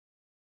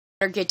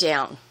Or get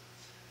down.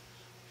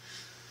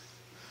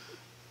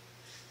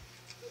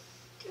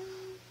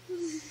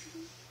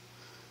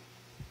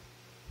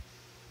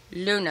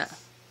 Luna,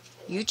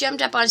 you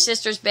jumped up on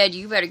sister's bed.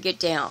 You better get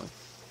down.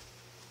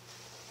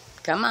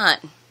 Come on.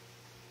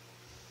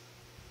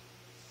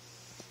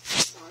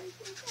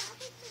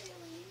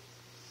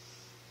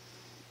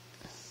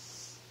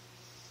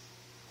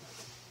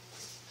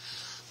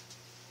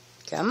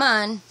 Come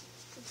on.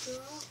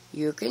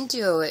 You can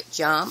do it.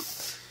 Jump.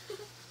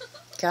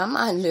 Come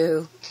on,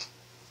 Lou.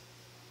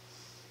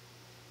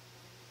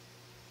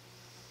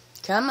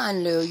 Come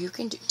on, Lou. You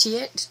can do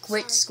it.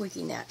 Quit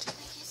squeaking that.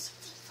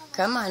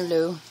 Come on,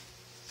 Lou.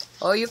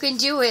 Oh, you can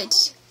do it.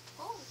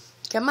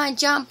 Come on,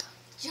 jump.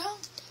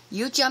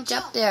 You jumped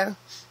up there.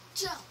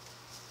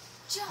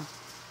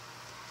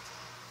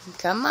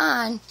 Come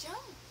on.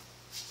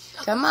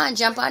 Come on,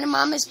 jump onto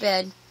Mama's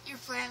bed. You're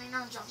planning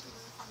on jumping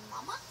on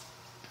Mama?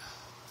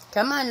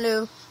 Come on,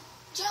 Lou.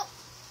 Jump.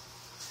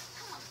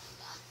 Come on,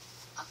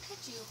 I'll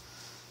catch you.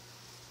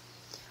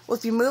 Well,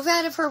 if you move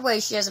out of her way,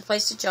 she has a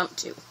place to jump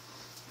to.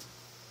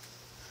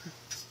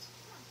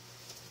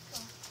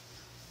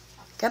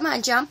 Come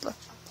on, jump.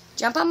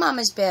 Jump on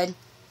Mama's bed.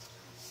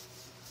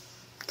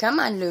 Come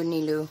on,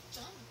 Looney Lou.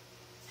 Jump.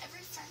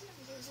 Every friend of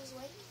yours is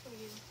waiting for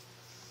you.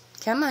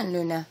 Come on,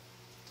 Luna.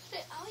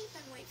 I'll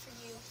even wait for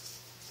you.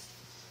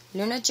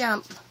 Luna,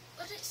 jump.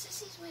 But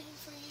Sissy's waiting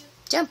for you.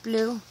 Jump,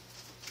 Lou.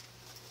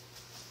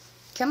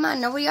 Come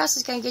on, nobody else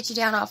is going to get you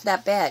down off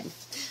that bed.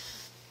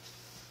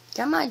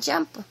 Come on,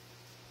 jump.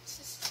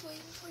 Sissy's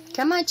waiting for you.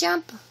 Come on,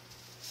 jump.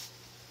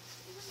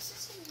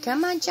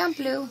 Come on, jump,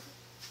 Lou.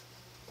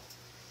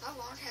 How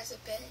long has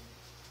it been?